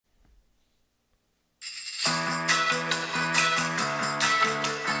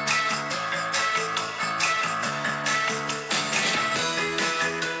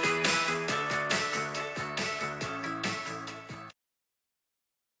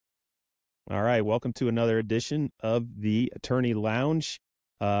All right, welcome to another edition of the Attorney Lounge.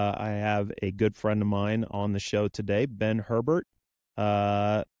 I have a good friend of mine on the show today, Ben Herbert.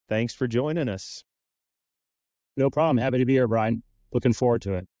 Thanks for joining us. No problem. Happy to be here, Brian. Looking forward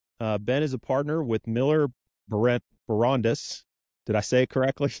to it. Ben is a partner with Miller Barondis. Did I say it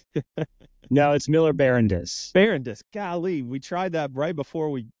correctly? No, it's Miller Barondis. Barondis. Golly, we tried that right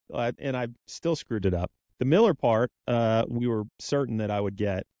before and I still screwed it up. The Miller part, we were certain that I would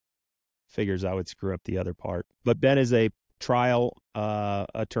get. Figures I would screw up the other part. But Ben is a trial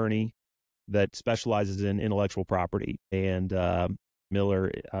attorney that specializes in intellectual property. And Miller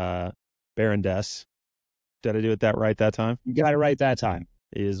Barondess, did I do it that right that time? You got it right that time.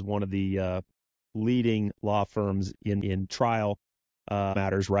 Is one of the leading law firms in trial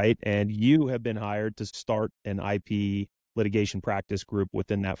matters, right? And you have been hired to start an IP litigation practice group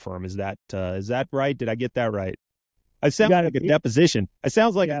within that firm. Is that right? Did I get that right? I sound like a deposition. It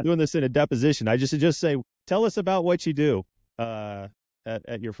sounds like I'm doing this in a deposition. I just say, tell us about what you do at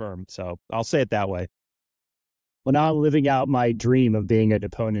your firm. So I'll say it that way. Well, now I'm living out my dream of being a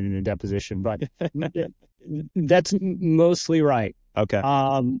deponent in a deposition, but that's mostly right. Okay.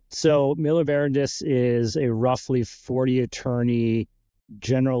 So Miller Barondis is a roughly 40 attorney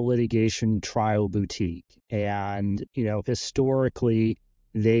general litigation trial boutique. And, historically,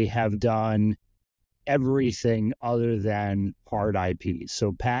 they have done everything other than hard IP.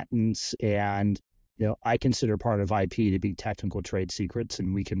 So patents and, I consider part of IP to be technical trade secrets,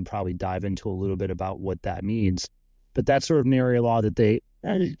 and we can probably dive into a little bit about what that means. But that's sort of an area of law that they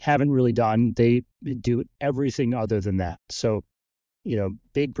haven't really done. They do everything other than that. So,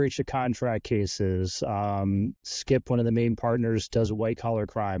 big breach of contract cases. Skip, one of the main partners, does white collar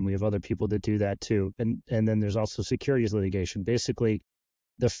crime. We have other people that do that too. And then there's also securities litigation. Basically,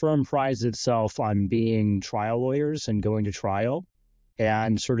 the firm prides itself on being trial lawyers and going to trial,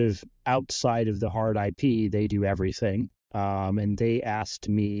 and sort of outside of the hard IP, they do everything. And they asked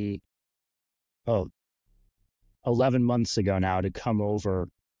me, 11 months ago now, to come over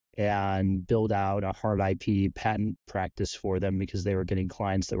and build out a hard IP patent practice for them because they were getting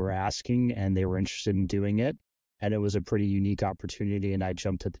clients that were asking and they were interested in doing it. And it was a pretty unique opportunity, and I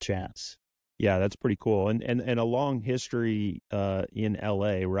jumped at the chance. Yeah, that's pretty cool. And a long history in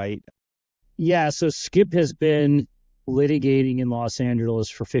LA, right? Yeah, so Skip has been litigating in Los Angeles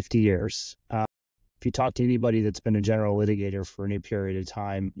for 50 years. If you talk to anybody that's been a general litigator for any period of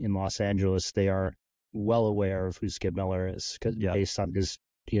time in Los Angeles, they are well aware of who Skip Miller is based on his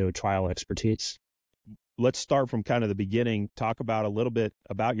trial expertise. Let's start from kind of the beginning. Talk about a little bit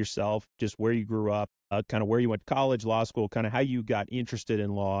about yourself, just where you grew up, kind of where you went to college, law school, kind of how you got interested in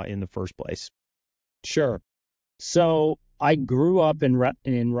law in the first place. Sure. So I grew up in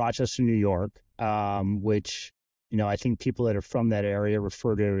Rochester, New York, which, I think people that are from that area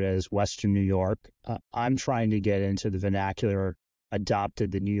refer to it as Western New York. I'm trying to get into the vernacular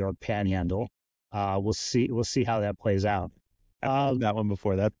adopted, the New York Panhandle. We'll see how that plays out. That one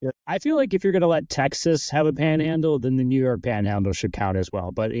before that. I feel like if you're going to let Texas have a panhandle, then the New York Panhandle should count as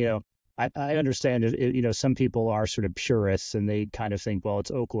well. But, I understand it, some people are sort of purists and they kind of think, well, it's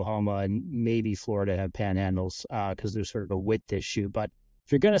Oklahoma and maybe Florida have panhandles because there's sort of a width issue. But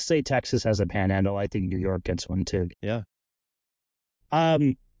if you're going to say Texas has a panhandle, I think New York gets one too. Yeah.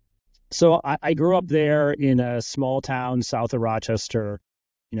 So I grew up there in a small town south of Rochester.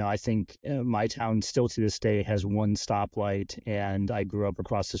 I think my town still to this day has one stoplight, and I grew up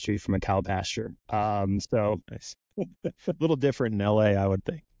across the street from a cow pasture. So nice. A little different in LA, I would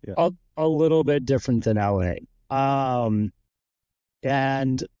think. Yeah. A little bit different than LA.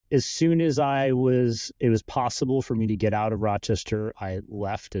 And as soon as it was possible for me to get out of Rochester, I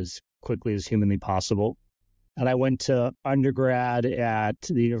left as quickly as humanly possible. And I went to undergrad at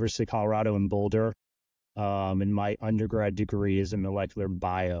the University of Colorado in Boulder. And my undergrad degree is in molecular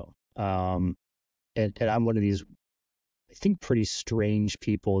bio. And I'm one of these, I think, pretty strange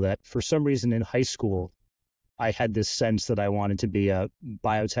people that for some reason in high school, I had this sense that I wanted to be a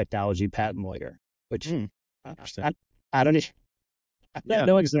biotechnology patent lawyer, which I don't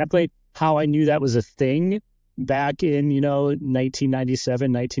know exactly how I knew that was a thing back in,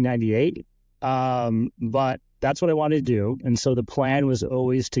 1997, 1998. But that's what I wanted to do. And so the plan was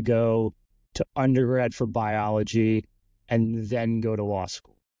always to go to undergrad for biology and then go to law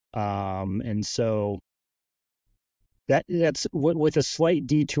school. And so that's with a slight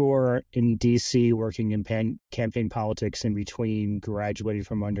detour in DC, working in campaign politics in between graduating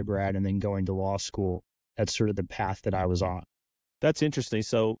from undergrad and then going to law school. That's sort of the path that I was on. That's interesting.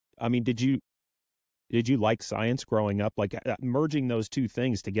 So, I mean, did you like science growing up? Like merging those two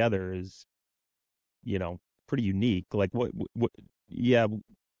things together is, pretty unique. Like what, yeah,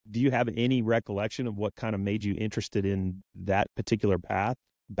 do you have any recollection of what kind of made you interested in that particular path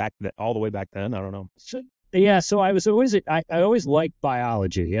all the way back then? I don't know. So, yeah, so I always liked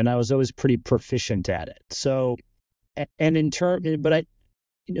biology, and I was always pretty proficient at it. So, and in turn, but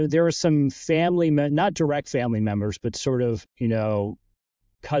there were some not direct family members, but sort of,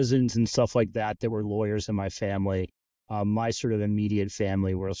 cousins and stuff like that were lawyers in my family. My sort of immediate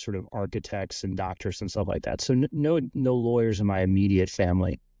family were sort of architects and doctors and stuff like that. So no lawyers in my immediate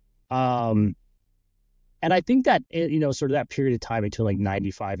family. And I think that, sort of that period of time between like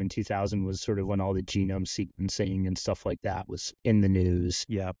 95 and 2000 was sort of when all the genome sequencing and stuff like that was in the news.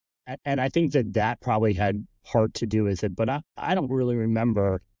 Yeah. And I think that probably had part to do with it, but I don't really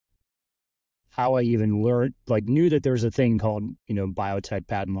remember how I even knew that there's a thing called, biotech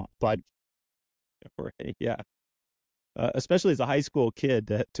patent law, but. Right. Yeah. Especially as a high school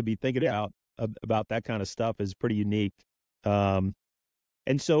kid to be thinking about that kind of stuff is pretty unique. And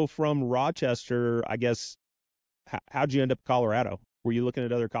so from Rochester, I guess, how'd you end up in Colorado? Were you looking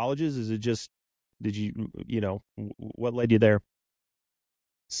at other colleges? Is it just, what led you there?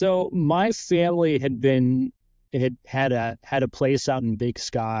 So my family had a place out in Big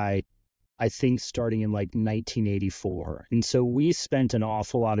Sky, I think starting in like 1984. And so we spent an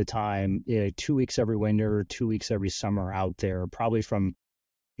awful lot of time, 2 weeks every winter, 2 weeks every summer out there, probably from,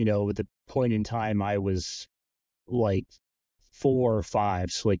 at the point in time I was like 4 or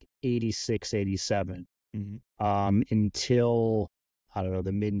 5, so like 86, 87, until, I don't know,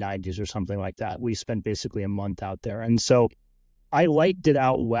 the mid 90s or something like that. We spent basically a month out there. And so I liked it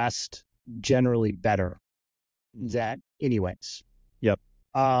out west generally better than anyways. Yep.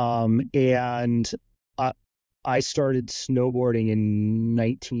 And I started snowboarding in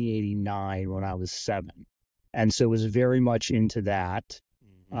 1989 when I was 7. And so was very much into that.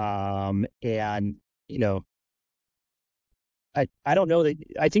 And, I don't know that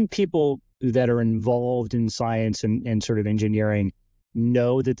I think people that are involved in science and sort of engineering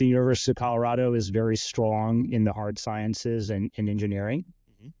know that the University of Colorado is very strong in the hard sciences and engineering.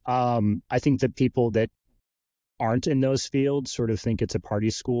 I think that people that aren't in those fields sort of think it's a party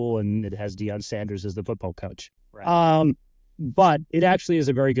school and it has Deion Sanders as the football coach. Right. But it actually is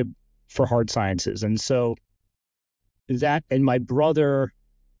a very good for hard sciences. And so and my brother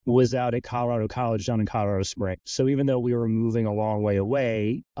was out at Colorado College down in Colorado Springs. So even though we were moving a long way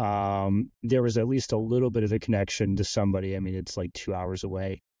away, there was at least a little bit of a connection to somebody. I mean, it's like 2 hours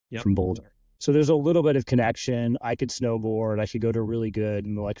away from Boulder. So there's a little bit of connection. I could snowboard. I could go to a really good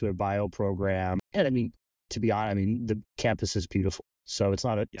molecular bio program. And I mean, to be honest, the campus is beautiful. So it's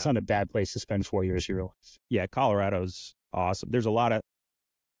not a bad place to spend 4 years of your life. Yeah, Colorado's awesome. There's a lot of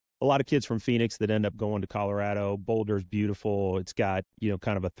kids from Phoenix that end up going to Colorado. Boulder's beautiful. It's got,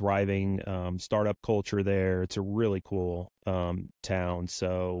 kind of a thriving startup culture there. It's a really cool town.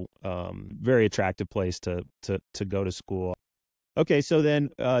 So very attractive place to go to school. Okay, so then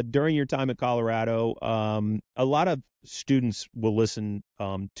during your time at Colorado, a lot of students will listen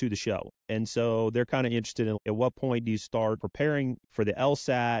to the show. And so they're kind of interested in at what point do you start preparing for the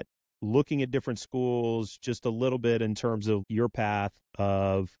LSAT, looking at different schools, just a little bit in terms of your path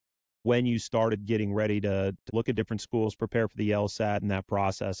of when you started getting ready to look at different schools, prepare for the LSAT, and that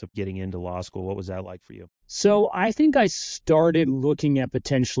process of getting into law school. What was that like for you? So I think I started looking at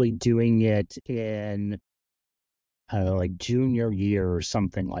potentially doing it in, I don't know, like junior year or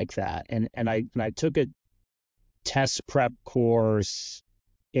something like that. And I took a test prep course,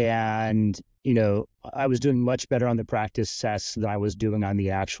 and, I was doing much better on the practice tests than I was doing on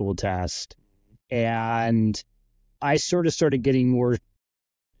the actual test. And I sort of started getting more,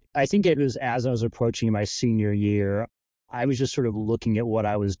 I think it was as I was approaching my senior year, I was just sort of looking at what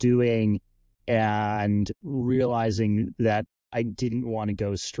I was doing and realizing that I didn't want to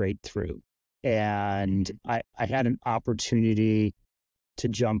go straight through. And I had an opportunity to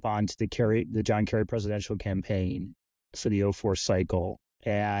jump onto the John Kerry presidential campaign for the 2004 cycle.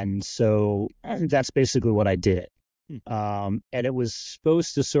 And so that's basically what I did. And it was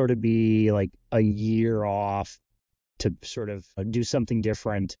supposed to sort of be like a year off to sort of do something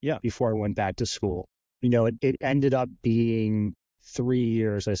different before I went back to school. It ended up being 3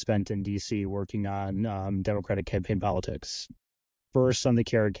 years I spent in D.C. working on Democratic campaign politics. First on the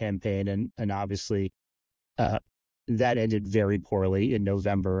Kerry campaign, and obviously that ended very poorly in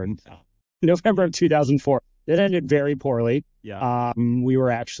November of 2004. It ended very poorly. Yeah. I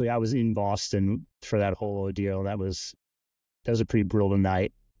was in Boston for that whole ordeal. That was a pretty brutal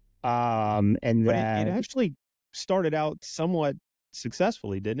night. And but then it actually started out somewhat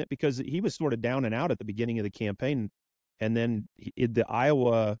successfully, didn't it? Because he was sort of down and out at the beginning of the campaign, and then in the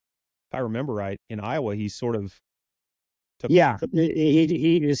Iowa, if I remember right, in Iowa he sort of Yeah,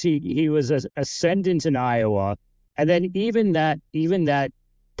 he was ascendant in Iowa, and then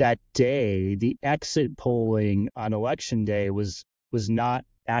that day, the exit polling on election day was not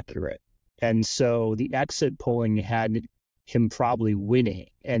accurate, and so the exit polling had him probably winning,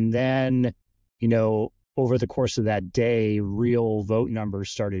 and then over the course of that day, real vote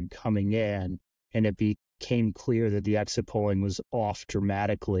numbers started coming in, and it became clear that the exit polling was off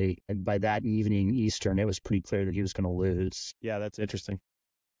dramatically. And by that evening Eastern, it was pretty clear that he was going to lose. Yeah, that's interesting.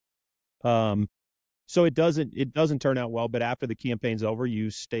 So it doesn't turn out well, but after the campaign's over, you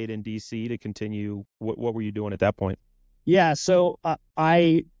stayed in DC to continue. What were you doing at that point? Yeah, so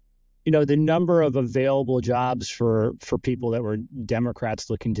the number of available jobs for people that were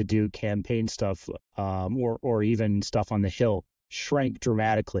Democrats looking to do campaign stuff, or even stuff on the Hill, shrank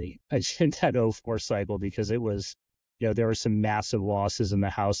dramatically in that '04 cycle, because it was, there were some massive losses in the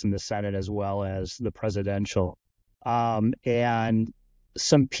House and the Senate as well as the presidential. And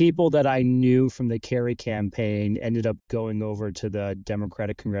some people that I knew from the Kerry campaign ended up going over to the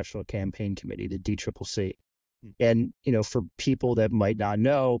Democratic Congressional Campaign Committee, the DCCC. And, for people that might not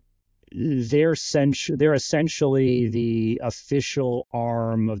know, they're essentially the official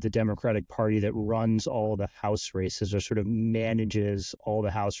arm of the Democratic Party that runs all the House races, or sort of manages all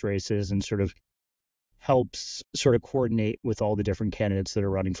the House races, and sort of helps sort of coordinate with all the different candidates that are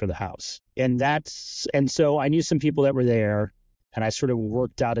running for the House. And so I knew some people that were there, and I sort of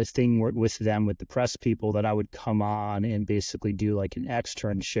worked out a thing with them, with the press people, that I would come on and basically do like an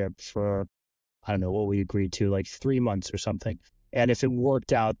externship for, I don't know what we agreed to, like 3 months or something. And if it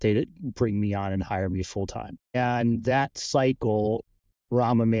worked out, they'd bring me on and hire me full time. And that cycle,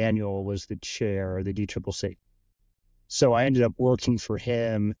 Rahm Emanuel was the chair of the DCCC. So I ended up working for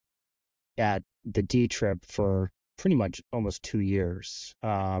him at the D-Trip for pretty much almost 2 years,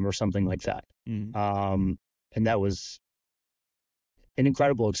 or something like that. And that was an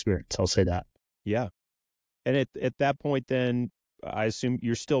incredible experience, I'll say that. Yeah. And at that point, then, I assume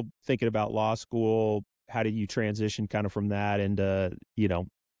you're still thinking about law school. How did you transition kind of from that into,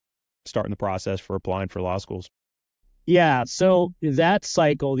 starting the process for applying for law schools? Yeah. So that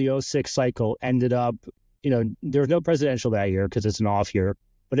cycle, the '06 cycle, ended up, there was no presidential that year because it's an off year,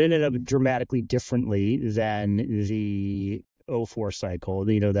 but it ended up dramatically differently than the '04 cycle.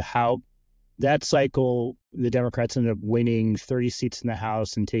 That cycle, the Democrats ended up winning 30 seats in the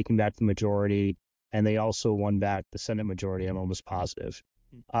House and taking back the majority. And they also won back the Senate majority, I'm almost positive.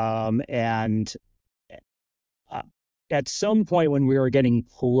 And at some point when we were getting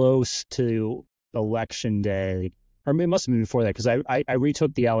close to election day, or it must have been before that, because I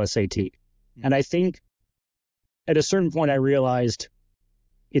retook the LSAT. And I think at a certain point I realized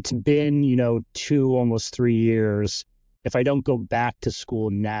it's been, 2, almost 3 years. If I don't go back to school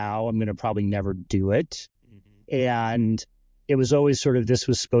now, I'm going to probably never do it. And it was always sort of, this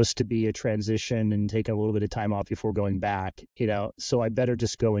was supposed to be a transition and take a little bit of time off before going back, so I better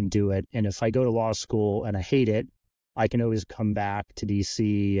just go and do it. And if I go to law school and I hate it, I can always come back to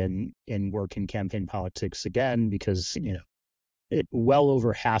DC and work in campaign politics again, because, well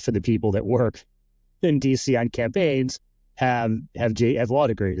over half of the people that work in DC on campaigns have law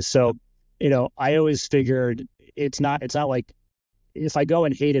degrees. So, I always figured it's not like if I go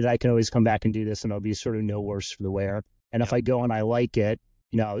and hate it, I can always come back and do this and I'll be sort of no worse for the wear. And if I go and I like it,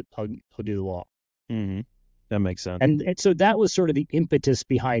 I'll do the law. Mm-hmm. That makes sense. And so that was sort of the impetus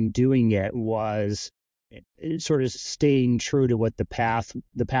behind doing it, was sort of staying true to what the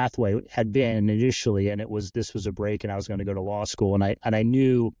pathway had been initially. And this was a break, and I was going to go to law school. And I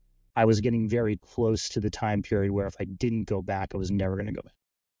knew I was getting very close to the time period where if I didn't go back, I was never going to go back.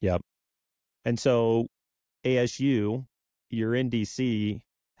 Yep. And so ASU, you're in DC.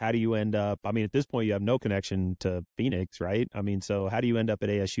 How do you end up? I mean, at this point, you have no connection to Phoenix, right? I mean, so how do you end up at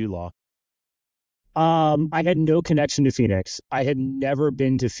ASU Law? I had no connection to Phoenix. I had never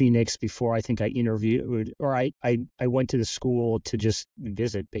been to Phoenix before. I think I interviewed, or I went to the school to just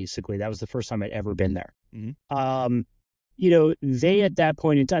visit, basically. That was the first time I'd ever been there. Mm-hmm. They, at that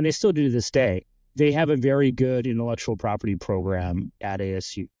point in time, they still do to this day, they have a very good intellectual property program at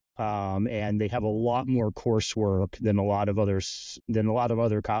ASU. And they have a lot more coursework than a lot of other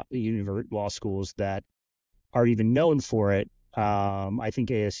law schools that are even known for it. I think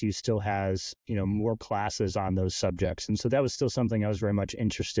ASU still has, more classes on those subjects. And so that was still something I was very much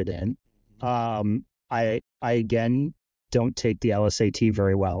interested in. I again, don't take the LSAT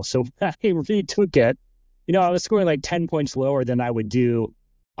very well. So I really took it. I was scoring like 10 points lower than I would do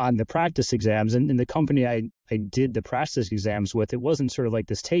on the practice exams. And the company I I did the practice exams with, it wasn't sort of like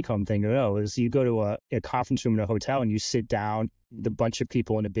this take-home thing. No, it was you go to a conference room in a hotel and you sit down with a bunch of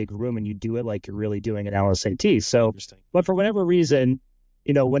people in a big room and you do it like you're really doing an LSAT. So, but for whatever reason,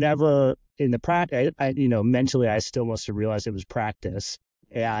 whenever in the practice, mentally, I still must have realized it was practice.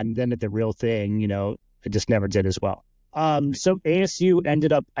 And then at the real thing, I just never did as well. So ASU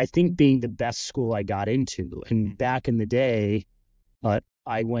ended up, I think, being the best school I got into. And back in the day,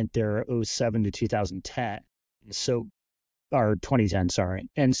 I went there 07 to 2010. Or 2010, sorry.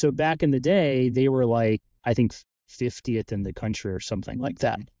 And so back in the day, they were like, I think 50th in the country or something like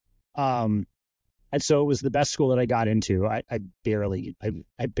that. And so it was the best school that I got into. I barely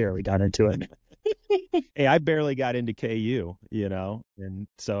got into it. Hey, I barely got into KU, and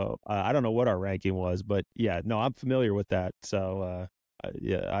so I don't know what our ranking was, but yeah, no, I'm familiar with that. So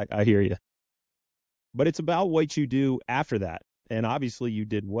yeah, I hear you. But it's about what you do after that, and obviously you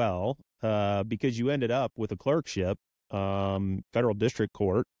did well because you ended up with a clerkship, federal district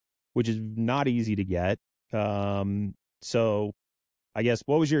court, which is not easy to get. So I guess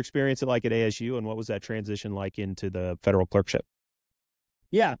what was your experience like at ASU, and what was that transition like into the federal clerkship?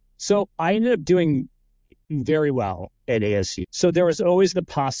 Yeah, so I ended up doing very well at ASU. So there was always the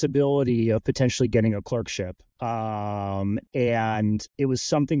possibility of potentially getting a clerkship. And it was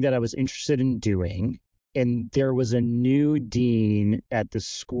something that I was interested in doing. And there was a new dean at the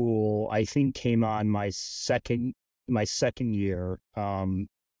school, I think came on my second year,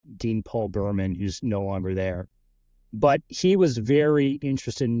 Dean Paul Berman, who's no longer there. But he was very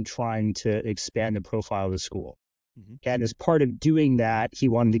interested in trying to expand the profile of the school. And as part of doing that, he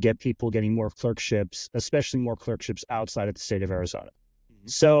wanted to get people getting more clerkships, especially more clerkships outside of the state of Arizona.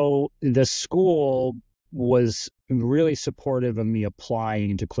 So the school was really supportive of me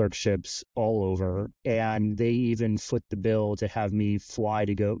applying to clerkships all over. And they even foot the bill to have me fly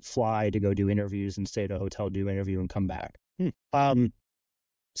to go do interviews and stay at a hotel, do interview and come back.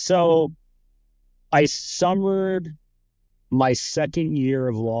 So I summered my second year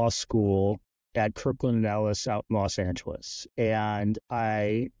of law school at Kirkland and Ellis out in Los Angeles. And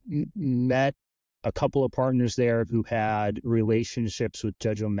I met a couple of partners there who had relationships with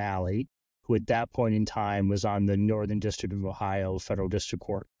Judge O'Malley, who at that point in time was on the Northern District of Ohio Federal District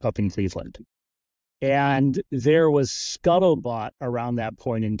Court up in Cleveland. And there was scuttlebutt around that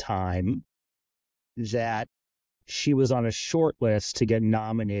point in time that she was on a short list to get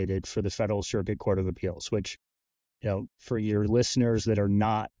nominated for the Federal Circuit Court of Appeals, which, for your listeners that are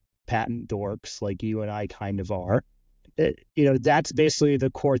not patent dorks like you and I kind of are, that's basically the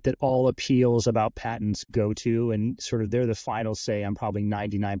court that all appeals about patents go to, and sort of they're the final say on probably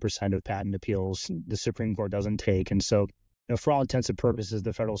 99% of patent appeals the Supreme Court doesn't take. And so, for all intents and purposes,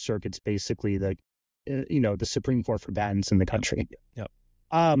 the Federal Circuit's basically the Supreme Court for patents in the country. Yep.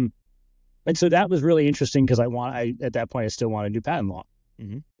 And so that was really interesting because at that point I still wanted to do patent law.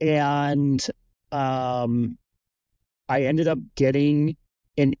 And I ended up getting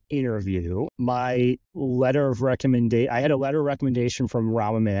an interview. My letter of recommendation, I had a letter of recommendation from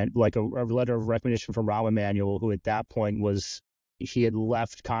Rahm Emanuel, who at that point he had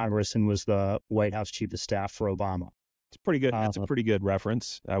left Congress and was the White House chief of staff for Obama. It's pretty good. That's a pretty good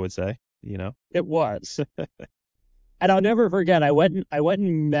reference, I would say. It was. And I'll never forget, I went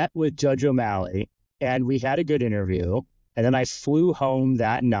and met with Judge O'Malley, and we had a good interview. And then I flew home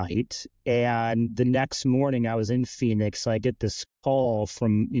that night, and the next morning I was in Phoenix. I get this call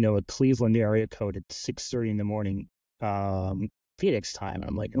from, a Cleveland area code at 6:30 in the morning, Phoenix time. And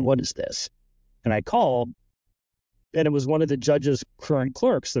I'm like, what is this? And I called, and it was one of the judge's current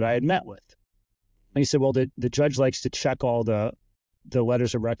clerks that I had met with. And he said, well, the judge likes to check all the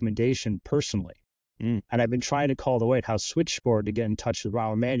letters of recommendation personally. And I've been trying to call the White House switchboard to get in touch with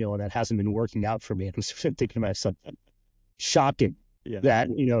Rahm Emanuel, and that hasn't been working out for me. And I was thinking to myself, shocking that,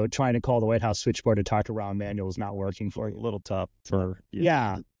 trying to call the White House switchboard to talk to Rahm Emanuel is not working for you. A little tough for you.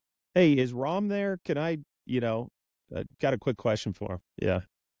 Yeah. Hey, is Rahm there? Can I, got a quick question for him. Yeah.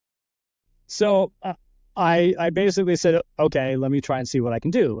 So I basically said, okay, let me try and see what I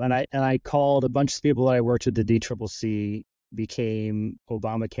can do. And I called a bunch of people that I worked with the DCCC, became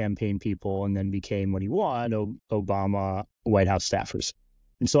Obama campaign people, and then became, when he won, Obama White House staffers.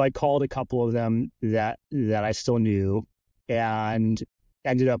 And so I called a couple of them that I still knew and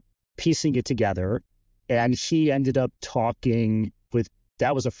ended up piecing it together. And he ended up talking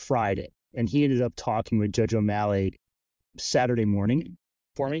that was a Friday, and he ended up talking with Judge O'Malley Saturday morning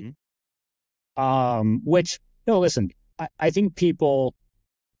for me. Which, listen, I think people,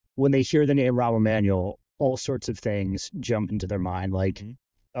 when they hear the name Rahm Emanuel, all sorts of things jump into their mind, like,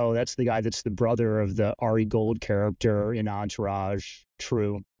 oh, that's the guy that's the brother of the Ari Gold character in Entourage.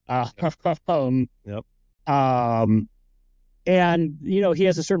 True. Yep. And, he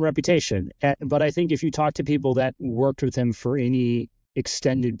has a certain reputation. But I think if you talk to people that worked with him for any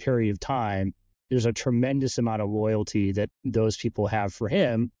extended period of time, there's a tremendous amount of loyalty that those people have for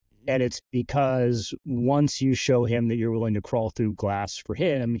him. And it's because once you show him that you're willing to crawl through glass for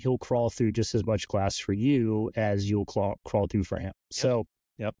him, he'll crawl through just as much glass for you as you'll crawl through for him. So,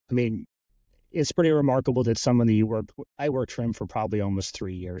 Yep. I mean, it's pretty remarkable that someone that I worked for him for probably almost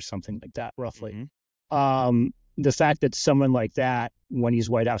 3 years, something like that, roughly. The fact that someone like that, when he's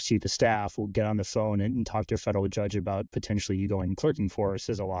White House chief of staff, will get on the phone and talk to a federal judge about potentially you going clerking for us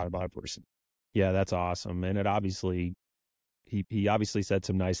says a lot about a person. Yeah, that's awesome. And it obviously, he obviously said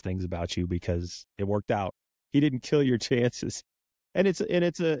some nice things about you because it worked out. He didn't kill your chances. And it's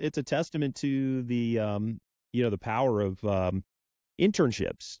a testament to the the power of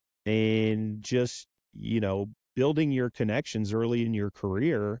internships and just, building your connections early in your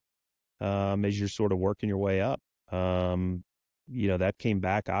career as you're sort of working your way up. That came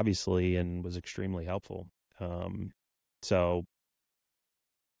back obviously and was extremely helpful. So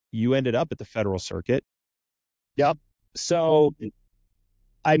you ended up at the federal circuit. Yep. So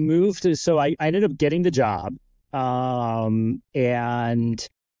I ended up getting the job, and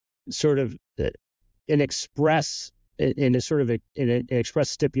sort of an express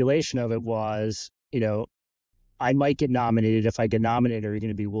stipulation of it was, I might get nominated. If I get nominated, are you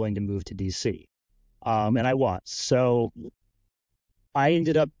going to be willing to move to DC? And I was. So I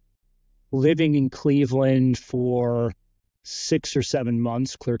ended up living in Cleveland for 6 or 7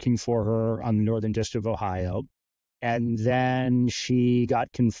 months, clerking for her on the Northern District of Ohio. And then she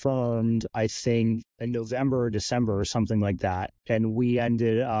got confirmed, I think, in November or December or something like that. And we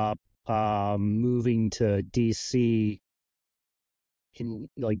ended up moving to DC in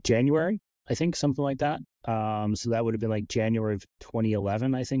like January, I think, something like that. So that would have been like January of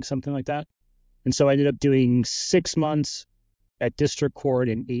 2011, I think, something like that. And so I ended up doing 6 months at district court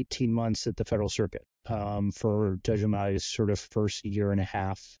and 18 months at the federal circuit for Judge O'Malley's sort of first year and a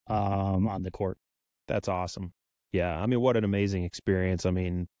half on the court. That's awesome. Yeah, I mean, what an amazing experience. I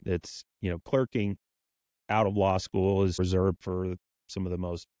mean, it's, clerking out of law school is reserved for some of the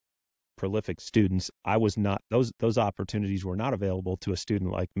most prolific students. I was not, those opportunities were not available to a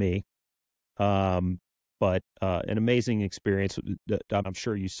student like me. But an amazing experience. I'm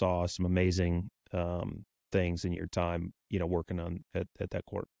sure you saw some amazing things in your time, working on at that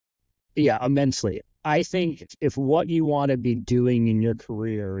court. Yeah, immensely. I think if what you want to be doing in your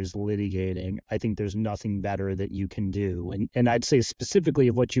career is litigating, I think there's nothing better that you can do. And I'd say specifically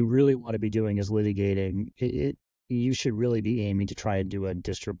if what you really want to be doing is litigating, you should really be aiming to try and do a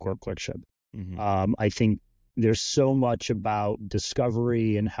district court clerkship. Mm-hmm. I think there's so much about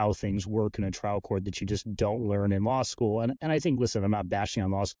discovery and how things work in a trial court that you just don't learn in law school. And I think, listen, I'm not bashing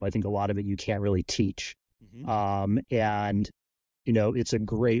on law school. I think a lot of it you can't really teach. Mm-hmm. And it's a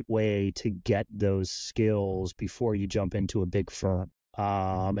great way to get those skills before you jump into a big firm.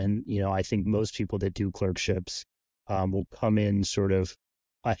 And I think most people that do clerkships will come in sort of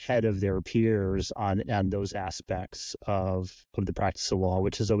ahead of their peers on those aspects of the practice of law,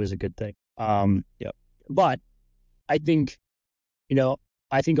 which is always a good thing. Yep. But I think, a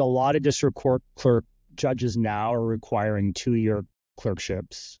lot of district court clerk judges now are requiring 2-year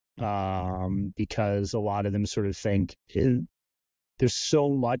clerkships because a lot of them sort of think there's so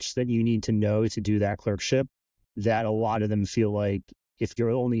much that you need to know to do that clerkship that a lot of them feel like if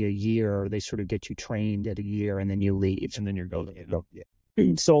you're only a year, they sort of get you trained at a year and then you leave. And then you're going.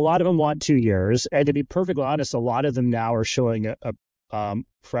 Yeah. So a lot of them want 2 years. And to be perfectly honest, a lot of them now are showing a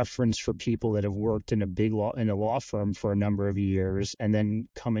preference for people that have worked in a law firm for a number of years and then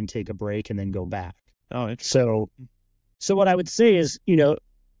come and take a break and then go back. Oh, interesting. So what I would say is,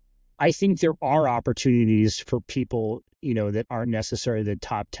 I think there are opportunities for people, that aren't necessarily the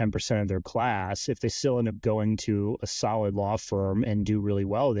top 10% of their class if they still end up going to a solid law firm and do really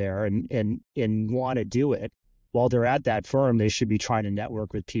well there and want to do it. While they're at that firm, they should be trying to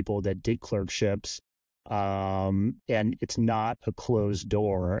network with people that did clerkships. And it's not a closed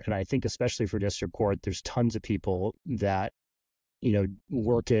door. And I think especially for district court, there's tons of people that,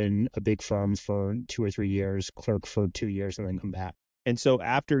 work in a big firm for 2 or 3 years, clerk for 2 years, and then come back. And so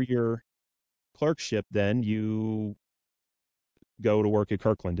after your clerkship, then you go to work at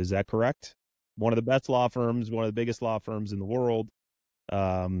Kirkland. Is that correct? One of the best law firms, one of the biggest law firms in the world.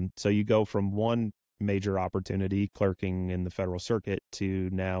 So you go from one major opportunity, clerking in the federal circuit, to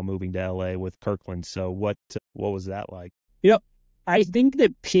now moving to LA with Kirkland. So what was that like? I think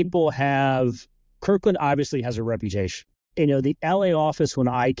that Kirkland obviously has a reputation. The LA office, when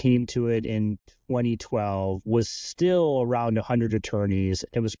I came to it in 2012, was still around 100 attorneys.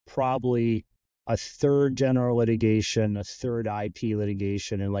 It was probably a third general litigation, a third IP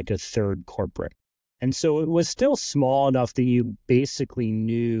litigation, and like a third corporate. And so it was still small enough that you basically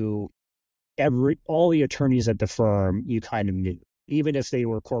knew all the attorneys at the firm, you kind of knew. Even if they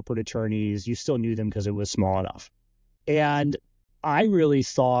were corporate attorneys, you still knew them because it was small enough. And I really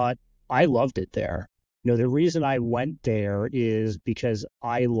thought I loved it there. The reason I went there is because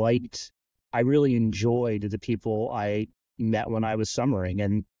I really enjoyed the people I met when I was summering.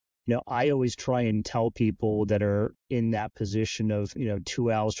 And, I always try and tell people that are in that position of,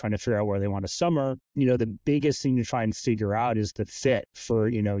 2Ls trying to figure out where they want to summer, the biggest thing to try and figure out is the fit for,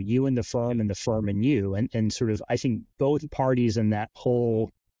 you and the firm and you. And sort of, I think both parties in that whole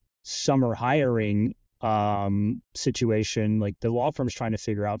summer hiring situation, like the law firm's trying to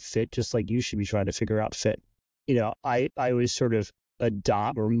figure out fit, just like you should be trying to figure out fit. I always sort of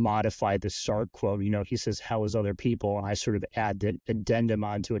adopt or modify the Sark quote. He says, "How is other people?" And I sort of add the addendum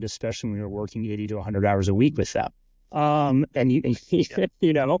onto it, especially when you're working 80 to 100 hours a week with them. And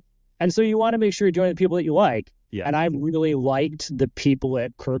so you want to make sure you're doing the people that you like. Yeah. And I really liked the people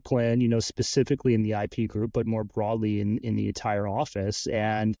at Kirkland, specifically in the IP group, but more broadly in the entire office.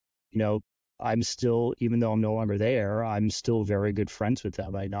 And, I'm still, even though I'm no longer there, I'm still very good friends with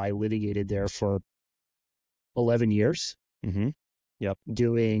them. I litigated there for 11 years. Mm-hmm. Yep.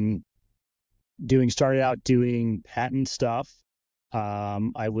 Started out doing patent stuff.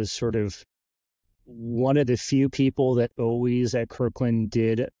 I was sort of one of the few people that always at Kirkland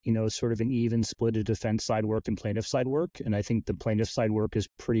did, sort of an even split of defense side work and plaintiff side work. And I think the plaintiff side work is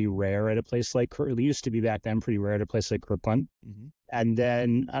pretty rare at a place like Kirkland. It used to be back then pretty rare at a place like Kirkland. Mm-hmm. And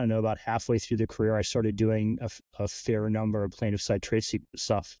then, I don't know, about halfway through the career, I started doing a fair number of plaintiff side trade secret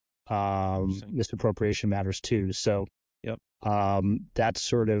stuff, misappropriation matters too. So yep. That's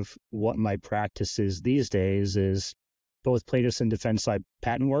sort of what my practice is these days, is both plaintiffs and defense side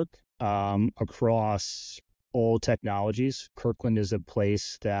patent work across all technologies. Kirkland is a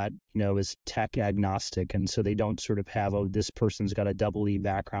place that, is tech agnostic. And so they don't sort of have, this person's got a double E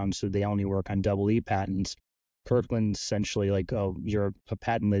background, so they only work on double E patents. Kirkland's essentially like, you're a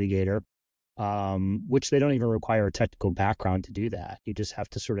patent litigator, which they don't even require a technical background to do that. You just have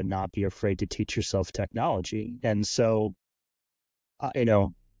to sort of not be afraid to teach yourself technology. And so,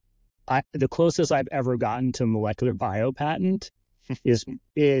 the closest I've ever gotten to molecular bio patent is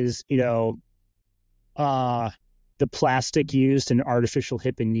the plastic used in artificial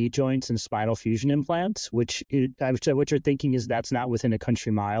hip and knee joints and spinal fusion implants, which what you're thinking is that's not within a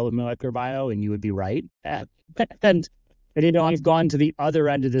country mile of molecular bio, and you would be right. And I've gone to the other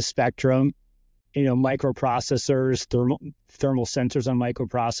end of the spectrum, microprocessors, thermal sensors on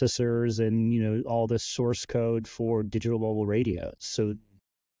microprocessors, and, all the source code for digital mobile radios. So,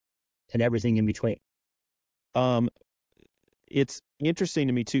 and everything in between. It's interesting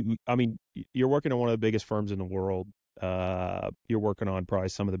to me too. I mean, you're working on one of the biggest firms in the world. You're working on probably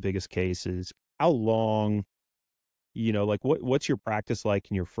some of the biggest cases. How long, like what's your practice like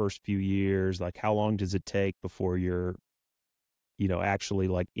in your first few years? Like how long does it take before you're, actually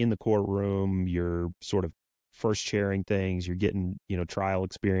like in the courtroom, you're sort of first chairing things, you're getting, trial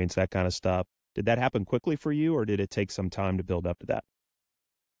experience, that kind of stuff. Did that happen quickly for you, or did it take some time to build up to that?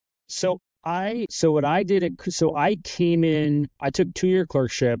 So I came in, I took 2-year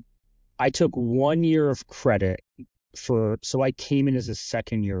clerkship. I took 1 year of credit so I came in as a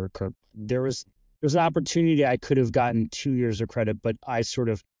second year clerk. There was an opportunity I could have gotten 2 years of credit, but I thought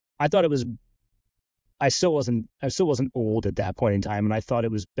it was, I still wasn't old at that point in time. And I thought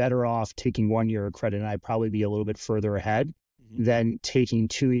it was better off taking 1 year of credit, and I'd probably be a little bit further ahead than taking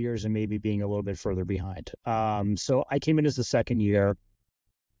 2 years and maybe being a little bit further behind. So I came in as the second year.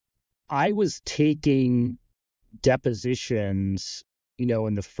 I was taking depositions,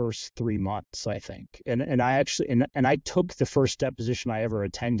 in the first 3 months, I think. And I actually, and I took the first deposition I ever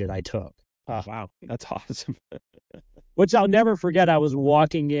attended, I took. Wow, that's awesome. Which I'll never forget. I was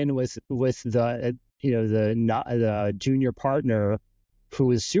walking in with the, the junior partner who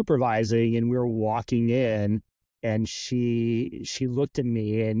was supervising, and we were walking in, and she looked at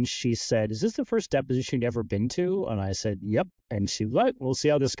me and she said, "Is this the first deposition you've ever been to?" And I said, "Yep." And she was like, "We'll see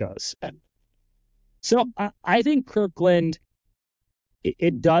how this goes." So I think Kirkland,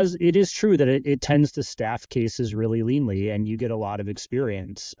 it is true that it tends to staff cases really leanly, and you get a lot of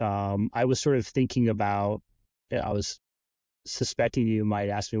experience. I was sort of thinking about, I was suspecting you might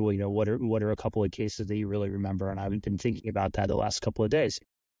ask me, well, what are a couple of cases that you really remember? And I've been thinking about that the last couple of days.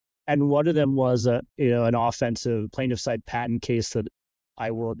 And one of them was an offensive plaintiff side patent case that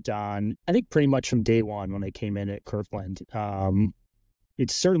I worked on, I think pretty much from day one when I came in at Kirkland.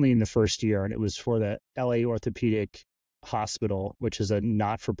 It's certainly in the first year, and it was for the LA Orthopedic Hospital, which is a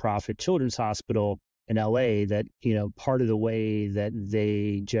not-for-profit children's hospital in LA, that, part of the way that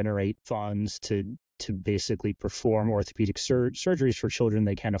they generate funds to basically perform orthopedic surgeries for children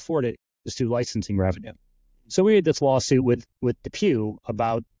they can't afford it is through licensing revenue. So we had this lawsuit with DePuy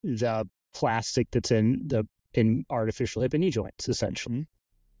about the plastic that's in artificial hip and knee joints, essentially.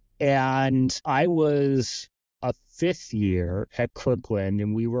 And I was a fifth year at Kirkland,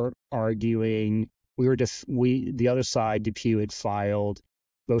 and we were arguing. The other side, DePuy, had filed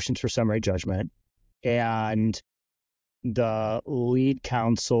motions for summary judgment, and the lead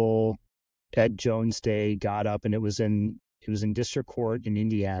counsel at Jones Day got up, and it was in district court in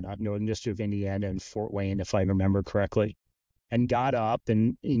Indiana, Northern District of Indiana, in Fort Wayne, if I remember correctly, and got up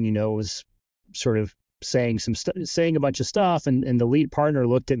and was sort of saying a bunch of stuff, and the lead partner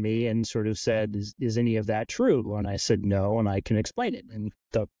looked at me and sort of said, is any of that true? And I said no, and I can explain it. And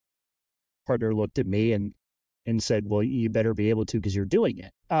the partner looked at me and said, well, you better be able to, because you're doing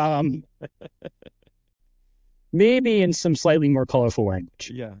it. Maybe in some slightly more colorful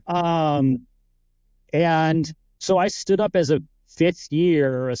language. Yeah. And so I stood up as a fifth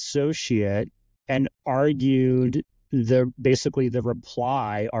year associate and argued basically the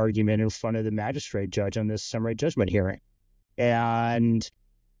reply argument in front of the magistrate judge on this summary judgment hearing. And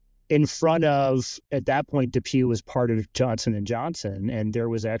in front of, at that point, DePuy was part of Johnson & Johnson, and there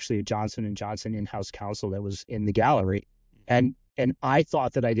was actually a Johnson & Johnson in-house counsel that was in the gallery. And I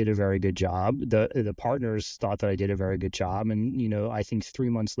thought that I did a very good job. The partners thought that I did a very good job. And, I think 3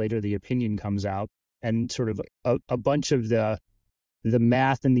 months later, the opinion comes out, and sort of a bunch of the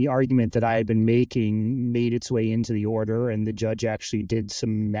math and the argument that I had been making made its way into the order, and the judge actually did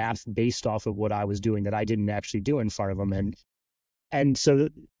some math based off of what I was doing that I didn't actually do in front of him. And so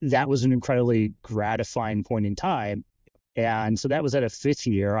that was an incredibly gratifying point in time. And so that was at a fifth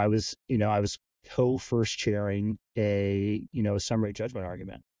year. I was co-first chairing a summary judgment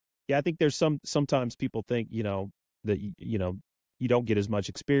argument. Yeah, I think there's sometimes people think, that, you don't get as much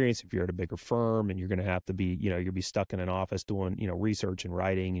experience if you're at a bigger firm, and you're going to have to be, you'll be stuck in an office doing, research and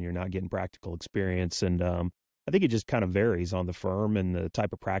writing, and you're not getting practical experience. And I think it just kind of varies on the firm and the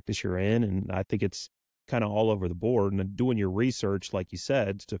type of practice you're in. And I think it's kind of all over the board. And doing your research, like you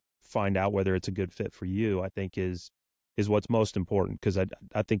said, to find out whether it's a good fit for you, I think is what's most important, because I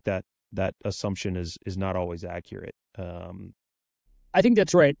think that assumption is not always accurate. I think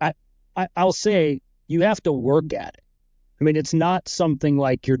that's right. I'll say you have to work at it. I mean, it's not something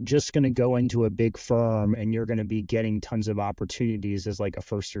like you're just going to go into a big firm and you're going to be getting tons of opportunities as like a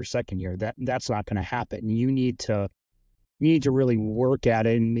first or second year. That's not going to happen. You need to really work at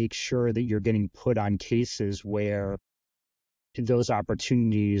it and make sure that you're getting put on cases where those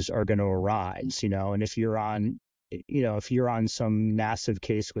opportunities are going to arise, and if you're on some massive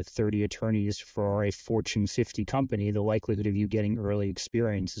case with 30 attorneys for a Fortune 50 company, the likelihood of you getting early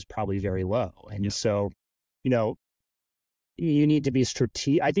experience is probably very low. And so, you need to be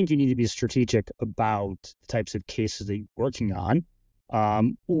strategic. I think you need to be strategic about the types of cases that you're working on,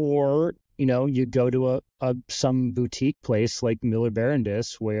 or you go to some boutique place like Miller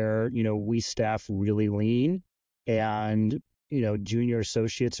Barondis, where we staff really lean, and junior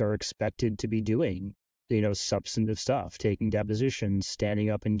associates are expected to be doing substantive stuff, taking depositions,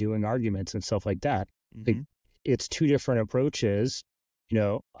 standing up and doing arguments and stuff like that. Mm-hmm. It's two different approaches.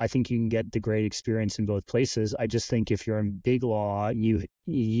 I think you can get the great experience in both places. I just think if you're in big law,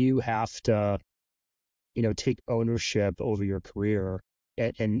 you have to, take ownership over your career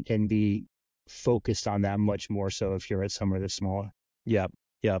and be focused on that much more so if you're at somewhere that's smaller. Yeah.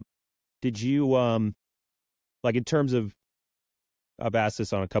 Yeah. Did you, like in terms of, I've asked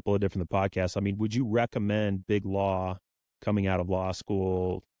this on a couple of different podcasts. I mean, would you recommend big law coming out of law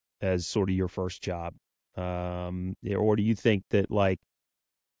school as sort of your first job? Or do you think that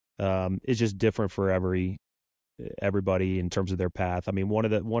it's just different for everybody in terms of their path? I mean, one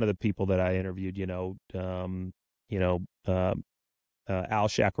of the people that I interviewed, Al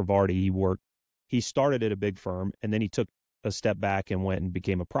Chakravarty, he started at a big firm, and then he took a step back and went and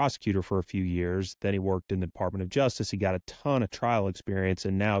became a prosecutor for a few years. Then he worked in the Department of Justice. He got a ton of trial experience,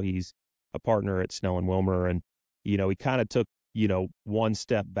 and now he's a partner at Snell and Wilmer. And, he kind of took, one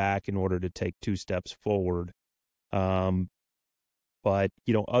step back in order to take two steps forward. But,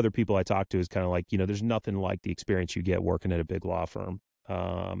 other people I talk to is kind of like, there's nothing like the experience you get working at a big law firm,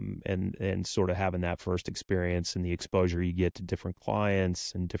 and sort of having that first experience and the exposure you get to different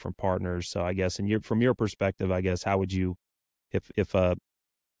clients and different partners. So I guess, from your perspective, I guess, how would you, if a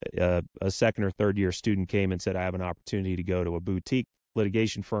second or third year student came and said, I have an opportunity to go to a boutique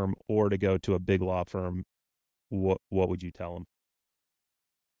litigation firm or to go to a big law firm, what would you tell them?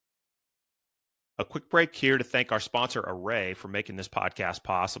 A quick break here to thank our sponsor, Array, for making this podcast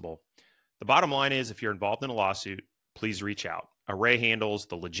possible. The bottom line is, if you're involved in a lawsuit, please reach out. Array handles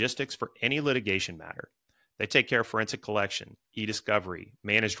the logistics for any litigation matter. They take care of forensic collection, e-discovery,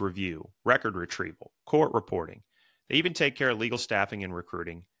 managed review, record retrieval, court reporting. They even take care of legal staffing and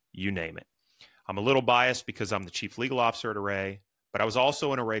recruiting, you name it. I'm a little biased because I'm the chief legal officer at Array, but I was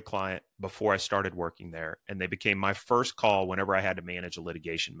also an Array client before I started working there, and they became my first call whenever I had to manage a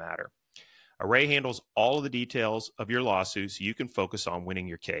litigation matter. Array handles all of the details of your lawsuit so you can focus on winning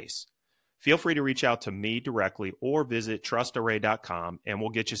your case. Feel free to reach out to me directly or visit trustarray.com and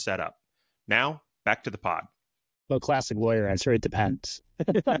we'll get you set up. Now, back to the pod. Well, classic lawyer answer, it depends.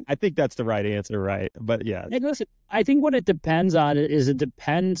 I think that's the right answer, right? But yeah. And listen, I think what it depends on is it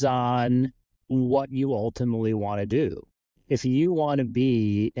depends on what you ultimately want to do. If you want to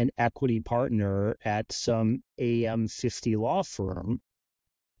be an equity partner at some AM 50 law firm,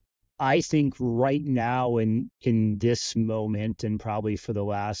 I think right now in this moment and probably for the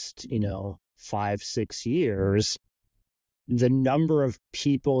last, 5-6 years, the number of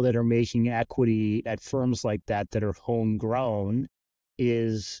people that are making equity at firms like that are homegrown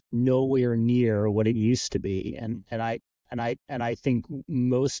is nowhere near what it used to be. And I think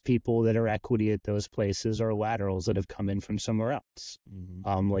most people that are equity at those places are laterals that have come in from somewhere else,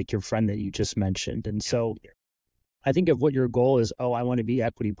 like your friend that you just mentioned. And so I think if what your goal is, I want to be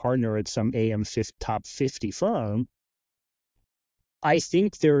equity partner at some AM top 50 firm, I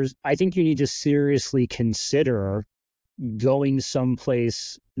think you need to seriously consider going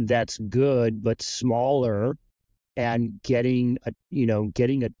someplace that's good but smaller and getting a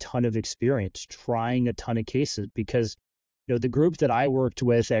ton of experience, trying a ton of cases, because the group that I worked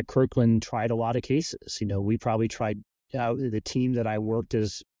with at Kirkland tried a lot of cases. We probably tried the team that I worked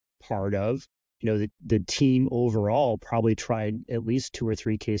as part of. The team overall probably tried at least 2 or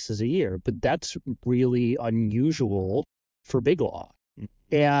 3 cases a year, but that's really unusual for big law.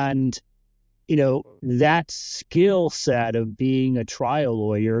 And, that skill set of being a trial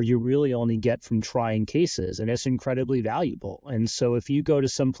lawyer, you really only get from trying cases, and it's incredibly valuable. And so if you go to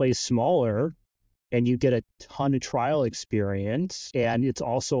someplace smaller and you get a ton of trial experience, and it's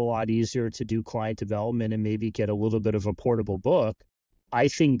also a lot easier to do client development and maybe get a little bit of a portable book, I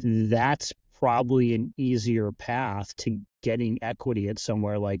think that's probably an easier path to getting equity at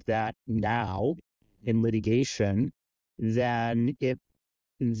somewhere like that now in litigation than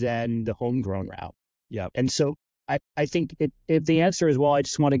the homegrown route. Yeah. And so I think if the answer is, well, I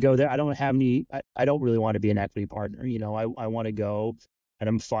just want to go there, I don't really want to be an equity partner. I want to go, and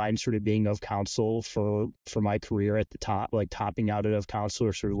I'm fine sort of being of counsel for my career at the top, like topping out at of counsel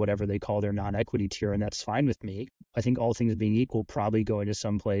or sort of whatever they call their non-equity tier, and that's fine with me. I think all things being equal, probably going to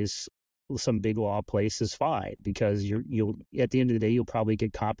some big law place is fine, because you'll at the end of the day, you'll probably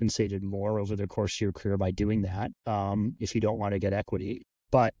get compensated more over the course of your career by doing that, if you don't want to get equity.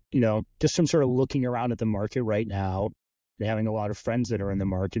 But, just from sort of looking around at the market right now and having a lot of friends that are in the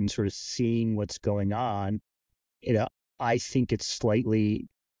market and sort of seeing what's going on, I think the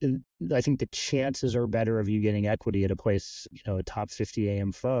chances are better of you getting equity at a place, a top 50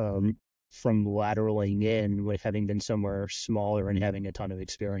 AM firm, from lateraling in with having been somewhere smaller and having a ton of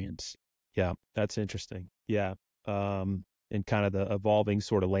experience. Yeah, that's interesting. Yeah. And kind of the evolving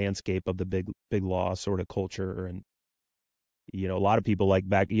sort of landscape of the big law sort of culture. And, a lot of people like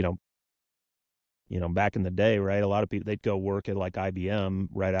back in the day, right? A lot of people, they'd go work at like IBM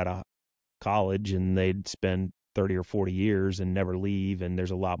right out of college, and they'd spend 30 or 40 years and never leave. And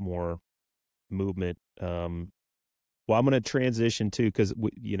there's a lot more movement. Well, I'm going to transition too, because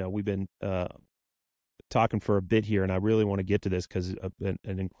we've been talking for a bit here, and I really want to get to this because an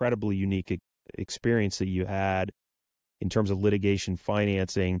incredibly unique experience that you had in terms of litigation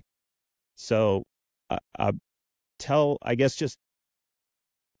financing. So tell our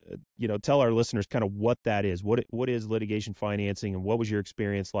listeners kind of what that is. What is litigation financing, and what was your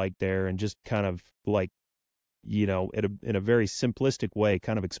experience like there? And just kind of like, in a very simplistic way,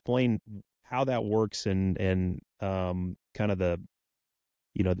 kind of explain how that works and kind of the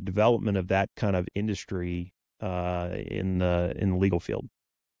development of that kind of industry in the legal field.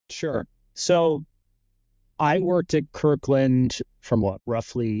 Sure. So I worked at Kirkland from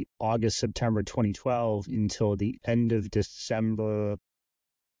roughly August, September 2012 until the end of December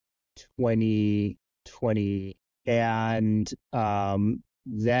 2020. And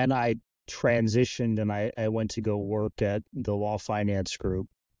then I transitioned and I went to go work at the Law Finance Group.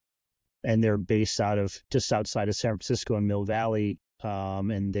 And they're based just outside of San Francisco in Mill Valley.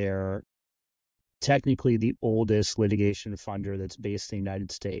 And they're technically the oldest litigation funder that's based in the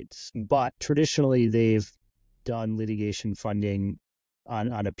United States. But traditionally, they've done litigation funding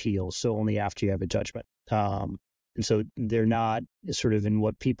on appeal, so only after you have a judgment. And so they're not sort of in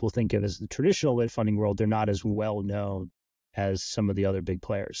what people think of as the traditional lit funding world. They're not as well known as some of the other big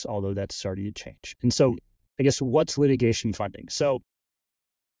players, although that's starting to change. And so I guess what's litigation funding? So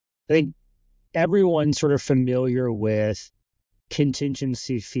I think everyone's sort of familiar with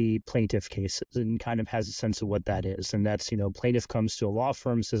contingency fee plaintiff cases and kind of has a sense of what that is. And that's, plaintiff comes to a law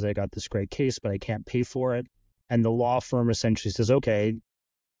firm, says, I got this great case, but I can't pay for it. And the law firm essentially says, okay,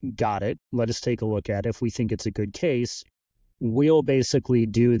 got it. Let us take a look at it. If we think it's a good case, we'll basically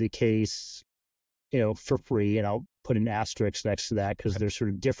do the case, for free. And I'll put an asterisk next to that because there's sort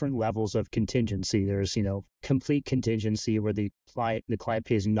of different levels of contingency. There's, complete contingency where the client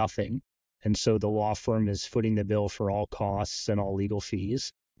pays nothing. And so the law firm is footing the bill for all costs and all legal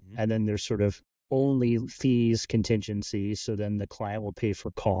fees. Mm-hmm. And then there's sort of only fees contingency. So then the client will pay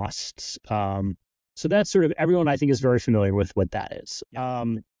for costs. So that's sort of everyone I think is very familiar with what that is. Yeah.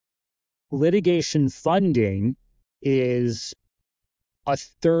 Litigation funding is a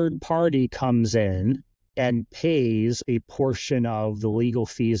third party comes in and pays a portion of the legal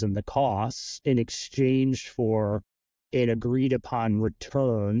fees and the costs in exchange for an agreed upon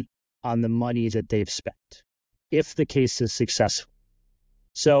return on the money that they've spent if the case is successful.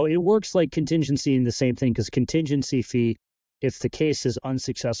 So it works like contingency in the same thing, because contingency fee, if the case is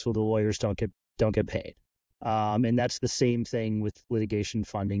unsuccessful, the lawyers don't get paid. And that's the same thing with litigation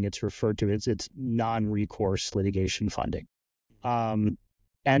funding. It's referred to as it's non-recourse litigation funding. And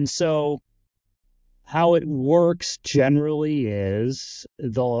so how it works generally is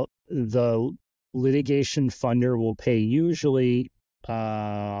the litigation funder will pay usually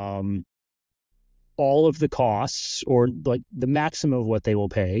all of the costs, or like the maximum of what they will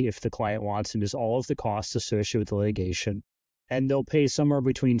pay if the client wants it is all of the costs associated with the litigation. And they'll pay somewhere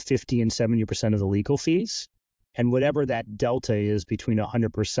between 50 and 70% of the legal fees. And whatever that delta is between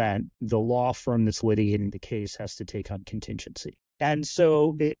 100%, the law firm that's litigating the case has to take on contingency. And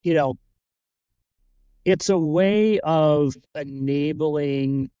so, it's a way of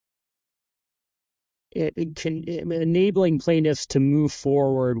enabling plaintiffs to move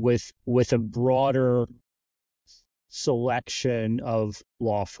forward with a broader selection of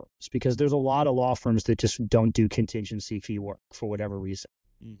law firms, because there's a lot of law firms that just don't do contingency fee work for whatever reason.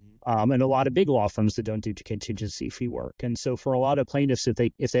 Mm-hmm. And a lot of big law firms that don't do contingency fee work. And so for a lot of plaintiffs, if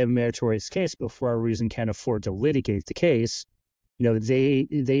they have a meritorious case but for whatever reason can't afford to litigate the case, they have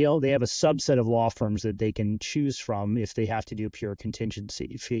a subset of law firms that they can choose from if they have to do pure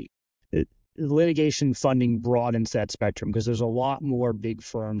contingency fee. Litigation funding broadens that spectrum because there's a lot more big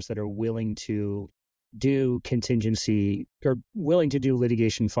firms that are willing to do contingency or willing to do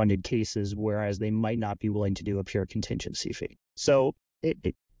litigation funded cases, whereas they might not be willing to do a pure contingency fee. So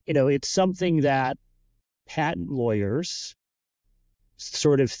it's something that patent lawyers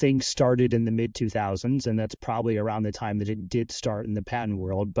sort of think started in the mid 2000s, and that's probably around the time that it did start in the patent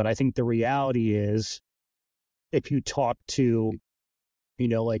world. But I think the reality is, if you talk to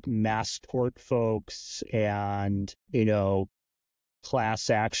like mass tort folks and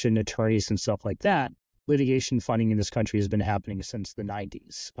class action attorneys and stuff like that, litigation funding in this country has been happening since the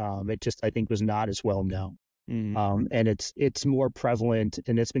 90s. It just, I think, was not as well known. Mm-hmm. And it's more prevalent,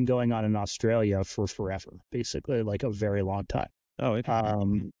 and it's been going on in Australia for forever, basically, like a very long time. Oh,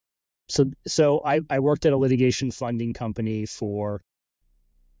 interesting. So I worked at a litigation funding company for,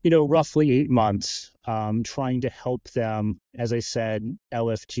 roughly 8 months, trying to help them. As I said,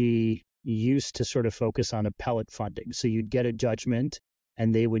 LFG used to sort of focus on appellate funding. So you'd get a judgment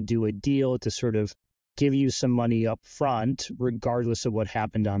and they would do a deal to sort of give you some money up front, regardless of what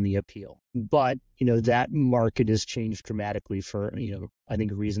happened on the appeal. But, that market has changed dramatically for, I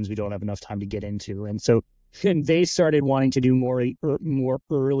think reasons we don't have enough time to get into. And so they started wanting to do more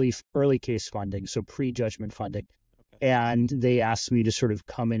early case funding, so pre-judgment funding. And they asked me to sort of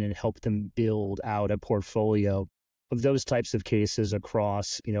come in and help them build out a portfolio of those types of cases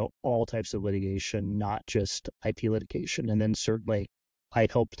across, all types of litigation, not just IP litigation. And then certainly I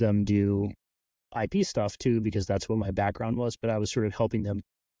helped them do IP stuff too, because that's what my background was. But I was sort of helping them,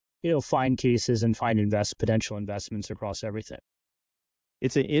 find cases and find potential investments across everything.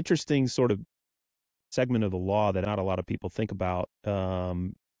 It's an interesting sort of segment of the law that not a lot of people think about.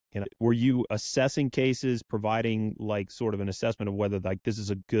 Were you assessing cases, providing like sort of an assessment of whether like this is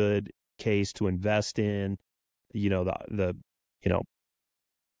a good case to invest in? There's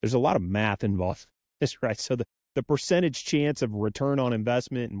a lot of math involved, right? So the percentage chance of return on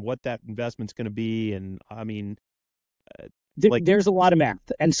investment and what that investment's going to be, and I mean, there's a lot of math,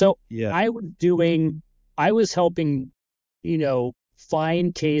 and so yeah. I was helping,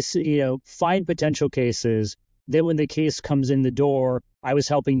 find potential cases Then when the case comes in the door, I was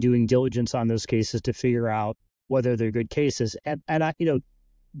helping doing diligence on those cases to figure out whether they're good cases. And I,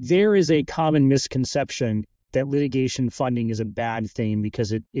 there is a common misconception that litigation funding is a bad thing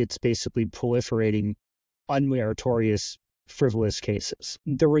because it's basically proliferating unmeritorious, frivolous cases.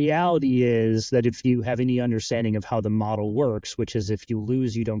 The reality is that if you have any understanding of how the model works, which is if you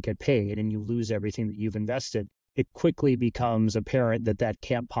lose, you don't get paid, and you lose everything that you've invested, it quickly becomes apparent that that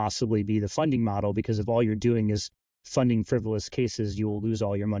can't possibly be the funding model, because if all you're doing is funding frivolous cases, you will lose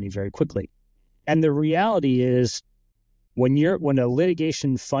all your money very quickly. And the reality is, when a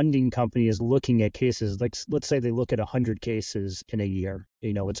litigation funding company is looking at cases, like let's say they look at 100 cases in a year,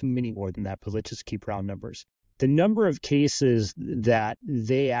 it's many more than that, but let's just keep round numbers. The number of cases that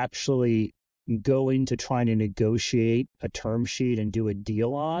they actually go into trying to negotiate a term sheet and do a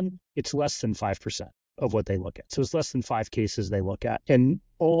deal on, it's less than 5% of what they look at. So it's less than 5 cases they look at. And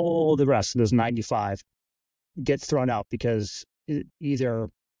all the rest of those 95 get thrown out because either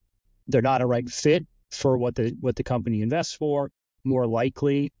they're not a right fit for what the company invests for, more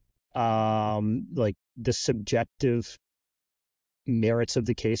likely, like the subjective merits of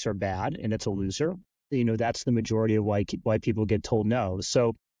the case are bad and it's a loser. That's the majority of why people get told no.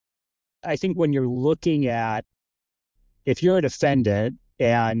 So I think when you're looking at, if you're a defendant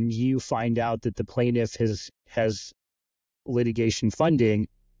and you find out that the plaintiff has litigation funding,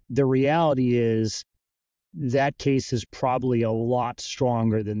 the reality is that case is probably a lot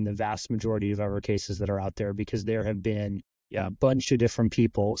stronger than the vast majority of other cases that are out there, because there have been a bunch of different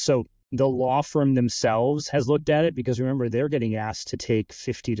people. So the law firm themselves has looked at it, because remember, they're getting asked to take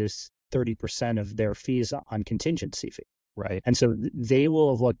 50 to 30% of their fees on contingency fee. Right. And so they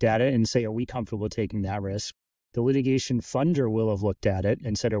will have looked at it and say, are we comfortable taking that risk? The litigation funder will have looked at it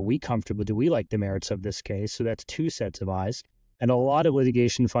and said, are we comfortable? Do we like the merits of this case? So that's 2 sets of eyes. And a lot of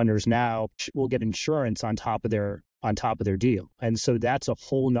litigation funders now will get insurance on top of their deal. And so that's a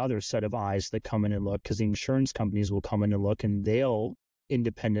whole nother set of eyes that come in and look, because the insurance companies will come in and look, and they'll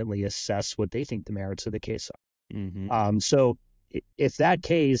independently assess what they think the merits of the case are. Mm-hmm. So if that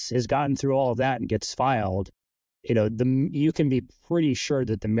case has gotten through all of that and gets filed, you can be pretty sure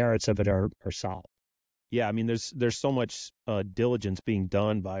that the merits of it are solid. Yeah, I mean, there's so much diligence being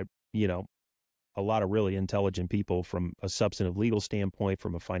done by, a lot of really intelligent people from a substantive legal standpoint,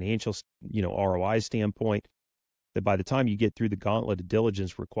 from a financial, ROI standpoint, that by the time you get through the gauntlet of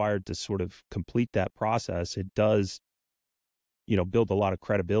diligence required to sort of complete that process, it does, build a lot of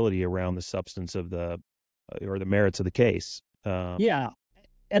credibility around the substance of the merits of the case. Yeah.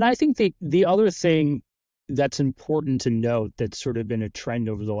 And I think the other thing that's important to note that's sort of been a trend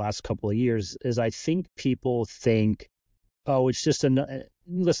over the last couple of years is, I think people think, oh, it's just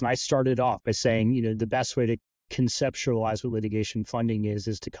listen, I started off by saying, the best way to conceptualize what litigation funding is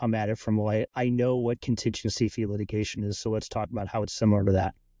to come at it from, well, I know what contingency fee litigation is, so let's talk about how it's similar to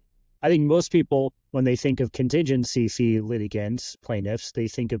that. I think most people, when they think of contingency fee litigants, plaintiffs, they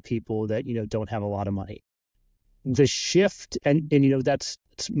think of people that, don't have a lot of money. The shift, and that's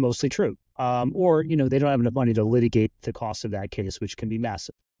mostly true, or, they don't have enough money to litigate the cost of that case, which can be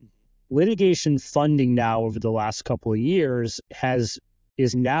massive. Litigation funding now over the last couple of years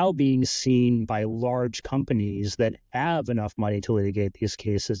is now being seen by large companies that have enough money to litigate these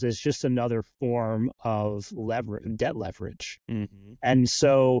cases as just another form of debt leverage. Mm-hmm. And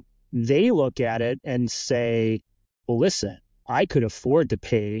so they look at it and say, well, listen, I could afford to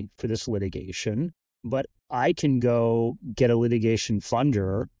pay for this litigation, but I can go get a litigation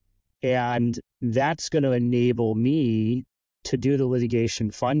funder, and that's going to enable me to do the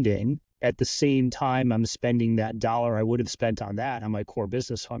litigation funding. At the same time, I'm spending that dollar I would have spent on that on my core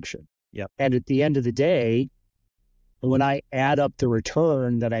business function. Yep. And at the end of the day, when I add up the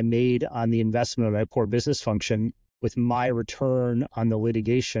return that I made on the investment of my core business function with my return on the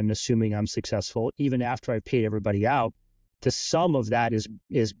litigation, assuming I'm successful, even after I've paid everybody out, the sum of that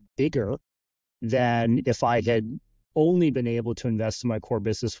is bigger than if I had only been able to invest in my core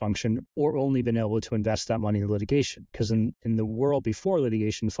business function, or only been able to invest that money in litigation. Because in the world before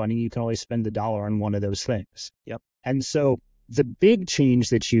litigation funding, you can only spend the dollar on one of those things. Yep. And so the big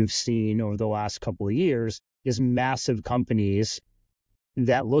change that you've seen over the last couple of years is massive companies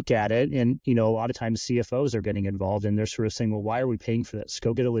that look at it, and a lot of times CFOs are getting involved, and they're sort of saying, well, why are we paying for this?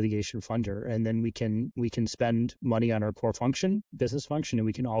 Go get a litigation funder, and then we can spend money on our core business function, and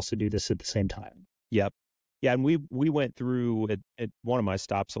we can also do this at the same time. Yep. Yeah, and we went through at one of my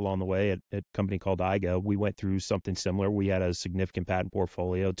stops along the way at a company called IGA. We went through something similar. We had a significant patent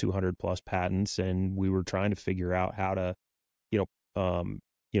portfolio, 200 plus patents, and we were trying to figure out how to,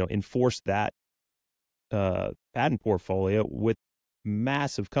 enforce that patent portfolio with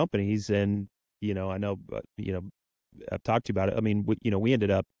massive companies. And I know, I've talked to you about it. I mean, we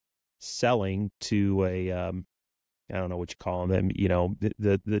ended up selling to a, I don't know what you call them,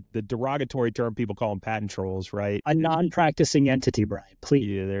 the derogatory term people call them patent trolls, right? A non-practicing entity, Brian, please.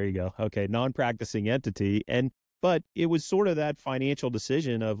 Yeah, there you go. Okay, non-practicing entity. But it was sort of that financial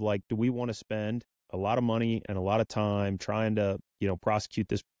decision of like, do we want to spend a lot of money and a lot of time trying to, prosecute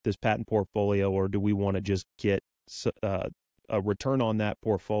this patent portfolio, or do we want to just get a return on that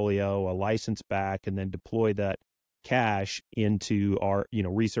portfolio, a license back, and then deploy that cash into our,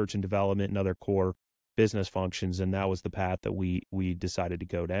 research and development and other core business functions? And that was the path that we decided to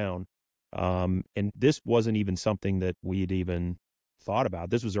go down. And this wasn't even something that we'd even thought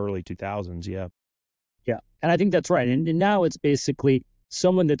about. This was early 2000s. Yeah. Yeah. And I think that's right. And now it's basically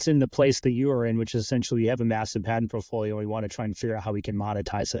someone that's in the place that you are in, which is essentially you have a massive patent portfolio and we want to try and figure out how we can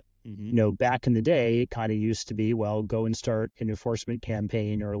monetize it. Mm-hmm. Back in the day, it kind of used to be, well, go and start an enforcement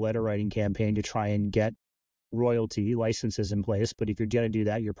campaign or a letter writing campaign to try and get royalty licenses in place. But if you're going to do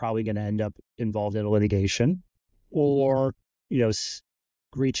that, you're probably going to end up involved in a litigation or,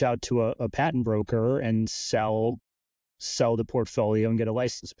 reach out to a patent broker and sell the portfolio and get a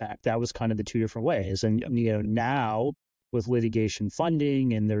license back. That was kind of the two different ways. And, now with litigation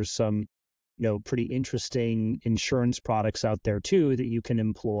funding, and there's some, pretty interesting insurance products out there too that you can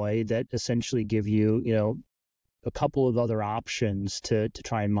employ that essentially give you, a couple of other options to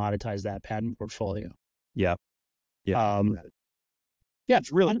try and monetize that patent portfolio. Yeah. Yeah. Yeah.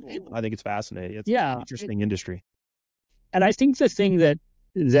 It's really cool. I think it's fascinating. It's an interesting industry. And I think the thing that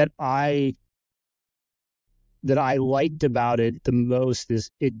I liked about it the most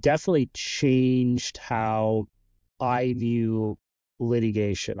is it definitely changed how I view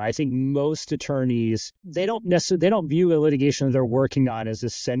litigation. I think most attorneys, they don't view a litigation that they're working on as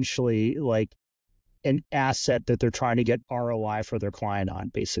essentially like an asset that they're trying to get ROI for their client on,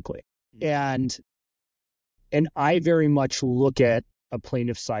 basically. And I very much look at a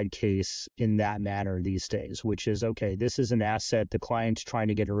plaintiff side case in that manner these days, which is, okay, this is an asset, the client's trying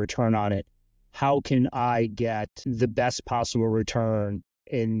to get a return on it. How can I get the best possible return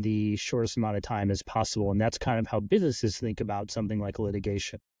in the shortest amount of time as possible? And that's kind of how businesses think about something like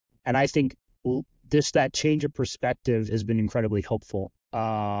litigation. And I think that change of perspective has been incredibly helpful.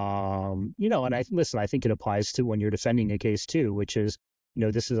 And I think it applies to when you're defending a case too, which is,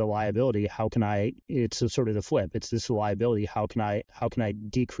 this is a liability. It's a sort of the flip. It's this liability. How can I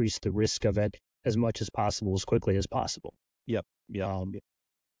decrease the risk of it as much as possible, as quickly as possible? Yep. Yeah.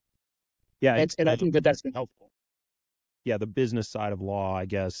 Yeah. And I think that's been helpful. Yeah. The business side of law, I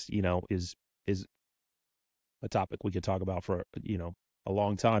guess, is a topic we could talk about for, a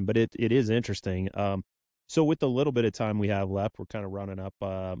long time, but it is interesting. So with the little bit of time we have left, we're kind of running up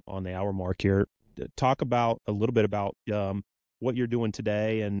on the hour mark here. Talk a little bit about what you're doing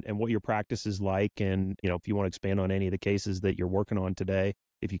today and what your practice is like. And, if you want to expand on any of the cases that you're working on today,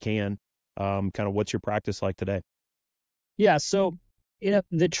 if you can, kind of what's your practice like today? Yeah. So,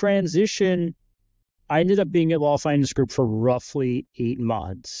 the transition, I ended up being at Law Finance Group for roughly 8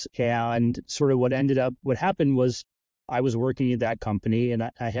 months. And sort of what happened was I was working at that company and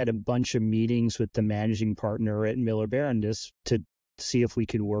I had a bunch of meetings with the managing partner at Miller Barondis to see if we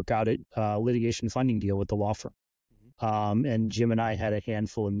could work out a litigation funding deal with the law firm. And Jim and I had a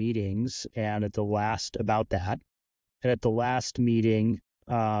handful of meetings at the last meeting,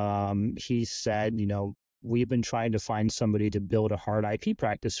 he said, we've been trying to find somebody to build a hard IP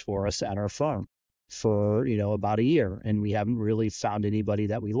practice for us at our firm for, about a year. And we haven't really found anybody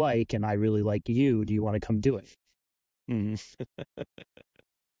that we like. And I really like you. Do you want to come do it? Mm-hmm.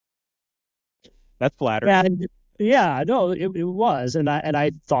 That's flattering. And yeah, no, it was. And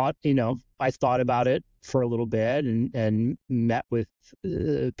I thought, I thought about it for a little bit and met with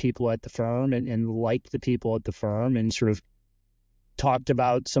people at the firm and liked the people at the firm and sort of talked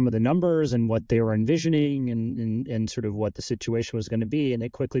about some of the numbers and what they were envisioning and sort of what the situation was going to be. And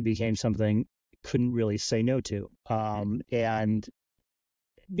it quickly became something I couldn't really say no to. And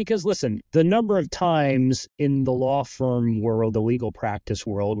because, listen, the number of times in the law firm world, the legal practice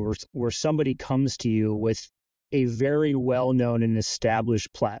world, where somebody comes to you with a very well-known and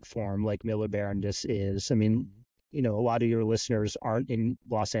established platform like Miller Barondis is. I mean, a lot of your listeners aren't in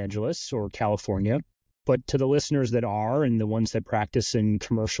Los Angeles or California, but to the listeners that are and the ones that practice in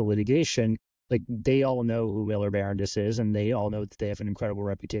commercial litigation, like they all know who Miller Barondis is and they all know that they have an incredible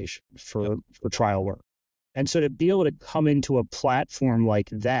reputation for trial work. And so to be able to come into a platform like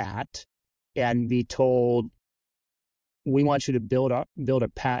that and be told, we want you to build a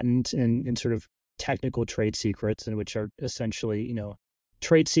patent and sort of technical trade secrets, and which are essentially,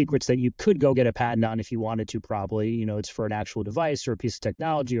 trade secrets that you could go get a patent on if you wanted to, probably. It's for an actual device or a piece of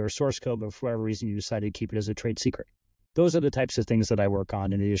technology or a source code, but for whatever reason you decided to keep it as a trade secret. Those are the types of things that I work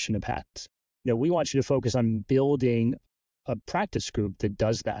on in addition to patents. We want you to focus on building a practice group that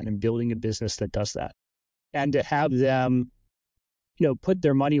does that and building a business that does that. And to have them, put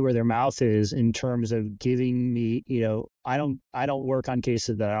their money where their mouth is in terms of giving me, I don't work on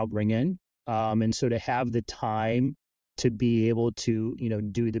cases that I'll bring in. And so to have the time to be able to,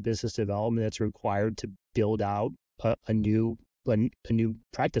 do the business development that's required to build out a new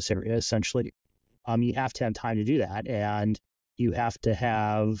practice area, essentially, you have to have time to do that, and you have to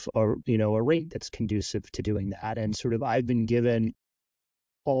have a rate that's conducive to doing that. And sort of, I've been given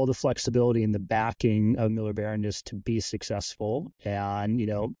all the flexibility and the backing of Miller Barondess to be successful, and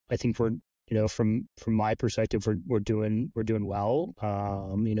I think we're from my perspective, we're doing well.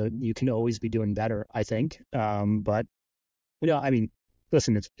 You can always be doing better, I think. But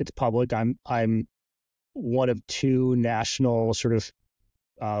listen, it's public. I'm one of two national sort of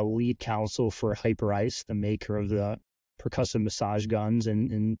lead counsel for Hyperice, the maker of the percussive massage guns,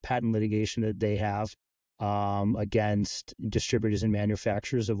 and patent litigation that they have against distributors and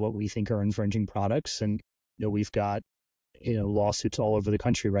manufacturers of what we think are infringing products. And we've got lawsuits all over the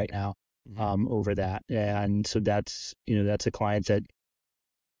country right now over that. And so that's a client that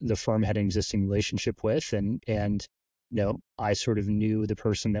the firm had an existing relationship with, and I sort of knew the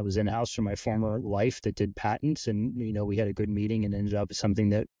person that was in-house from my former life that did patents, and we had a good meeting and ended up with something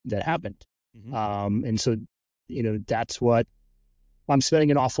that happened. And so that's what I'm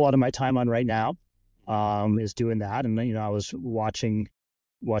spending an awful lot of my time on right now, is doing that. And I was watching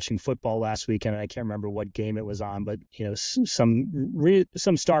football last weekend, and I can't remember what game it was on, but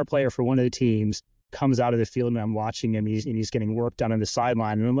some star player for one of the teams comes out of the field, and I'm watching him, and he's getting work done on the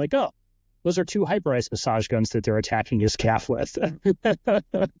sideline, and I'm like, oh, those are two Hyperice massage guns that they're attacking his calf with.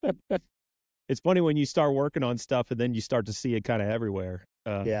 It's funny when you start working on stuff and then you start to see it kind of everywhere.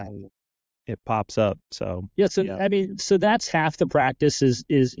 It pops up. So so that's half the practice is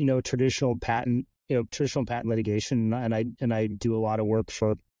traditional patent litigation, and I do a lot of work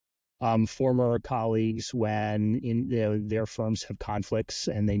for former colleagues when their firms have conflicts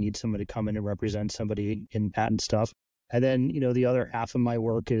and they need somebody to come in and represent somebody in patent stuff. And then, the other half of my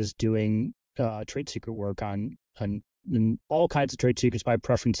work is doing trade secret work on all kinds of trade secrets. My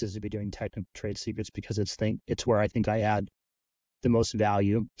preference is to be doing technical trade secrets because it's where I think I add the most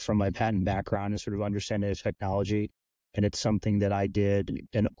value from my patent background and sort of understanding the technology. And it's something that I did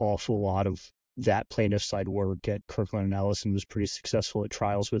an awful lot of that plaintiff side work at Kirkland & Ellis, and was pretty successful at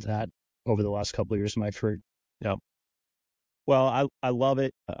trials with that over the last couple of years of my career. Yeah. Well, I love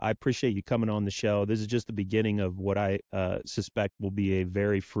it. I appreciate you coming on the show. This is just the beginning of what I suspect will be a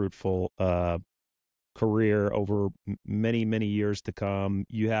very fruitful career over many, many years to come.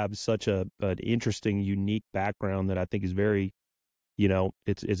 You have such an interesting, unique background that I think is very,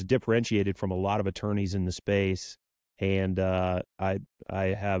 it's differentiated from a lot of attorneys in the space. And I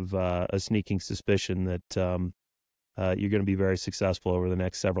have a sneaking suspicion that you're going to be very successful over the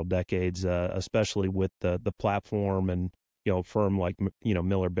next several decades, especially with the platform and a firm like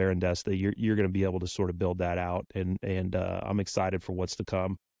Miller Barondess, that you're going to be able to sort of build that out, and I'm excited for what's to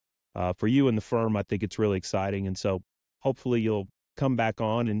come for you and the firm. I think it's really exciting, and so hopefully you'll come back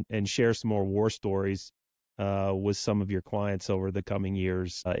on and share some more war stories with some of your clients over the coming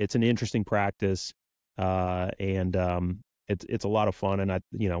years. It's an interesting practice, and it's a lot of fun, and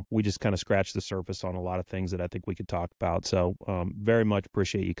we just kind of scratched the surface on a lot of things that I think we could talk about. So very much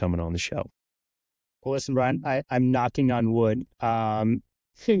appreciate you coming on the show. Well, listen, Brian, I'm knocking on wood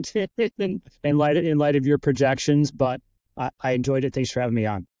in light of your projections, but I enjoyed it. Thanks for having me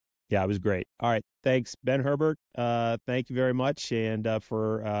on. Yeah, it was great. All right. Thanks, Ben Herbert. Thank you very much. And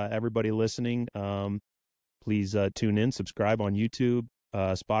for everybody listening, please tune in, subscribe on YouTube,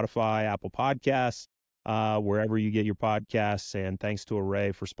 Spotify, Apple Podcasts, wherever you get your podcasts. And thanks to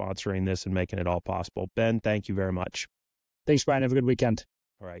Array for sponsoring this and making it all possible. Ben, thank you very much. Thanks, Brian. Have a good weekend.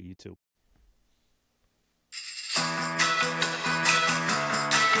 All right. You too.